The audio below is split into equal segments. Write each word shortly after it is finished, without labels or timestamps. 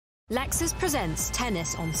Lexus presents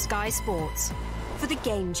tennis on Sky Sports for the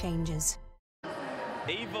game changers.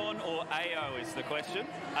 Yvonne or AO is the question.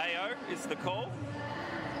 AO is the call.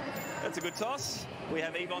 That's a good toss. We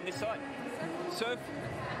have Yvonne this side. Serve.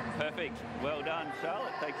 Perfect. Well done,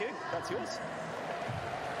 Charlotte. Thank you. That's yours.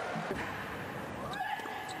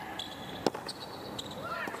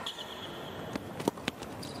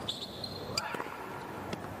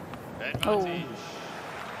 Advantage.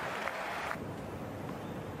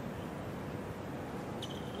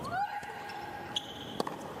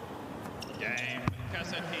 Game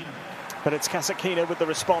Kasatkina. But it's Kasatkina with the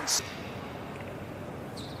response.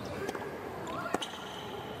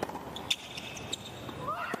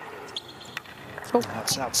 Oh.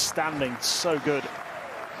 That's outstanding, so good.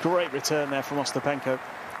 Great return there from Ostapenko.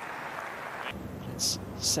 It's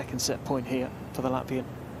second set point here for the Latvian.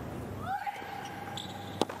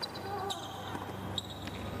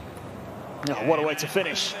 Oh, what a way to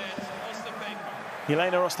finish.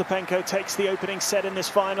 Jelena Ostapenko takes the opening set in this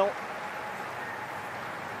final.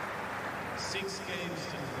 6 games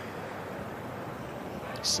to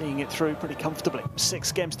 3. Seeing it through pretty comfortably.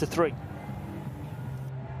 6 games to 3.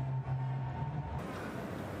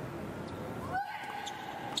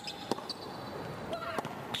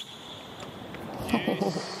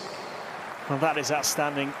 Well, that is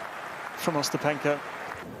outstanding from Ostapenko.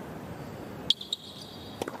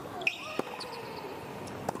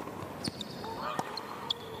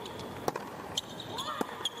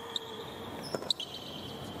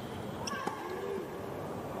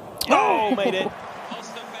 Oh, made it.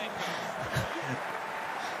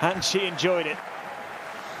 And she enjoyed it.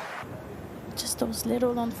 Just those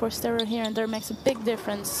little unforced error here and there makes a big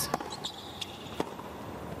difference.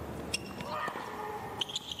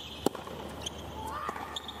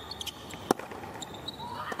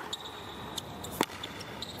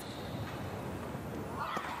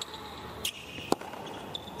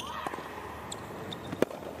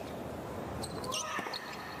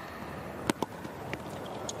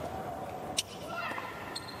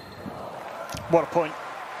 What a point.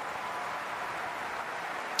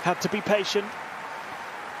 Had to be patient.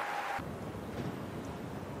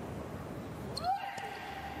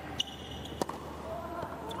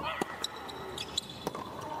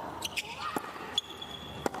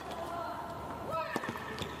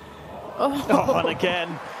 Oh, and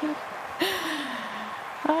again.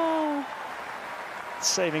 Oh.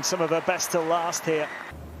 Saving some of her best till last here.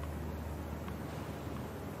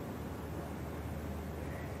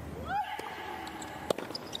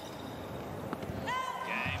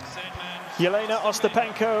 Jelena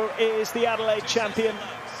Ostapenko is the Adelaide champion.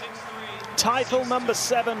 Title number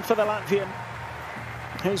 7 for the Latvian,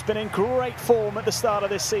 who's been in great form at the start of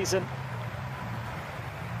this season.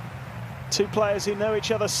 Two players who know each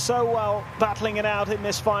other so well, battling it out in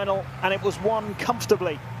this final, and it was won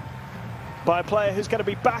comfortably by a player who's going to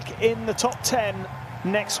be back in the top 10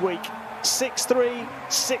 next week. 6-3,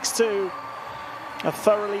 6-2, a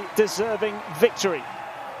thoroughly deserving victory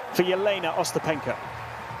for Jelena Ostapenko.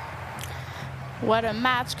 What a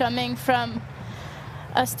match coming from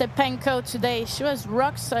Ostapenko today. She was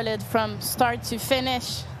rock solid from start to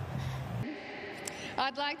finish.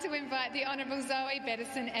 I'd like to invite the Honourable Zoe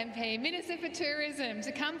Beddison MP, Minister for Tourism,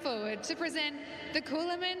 to come forward to present the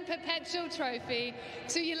Kuhlman Perpetual Trophy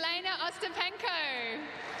to Jelena Ostapenko.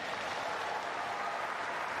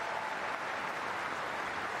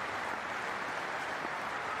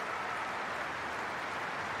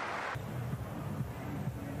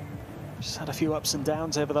 She's had a few ups and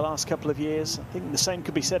downs over the last couple of years. I think the same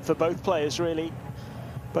could be said for both players, really.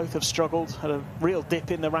 Both have struggled, had a real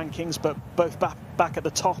dip in the rankings, but both back at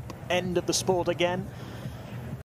the top end of the sport again.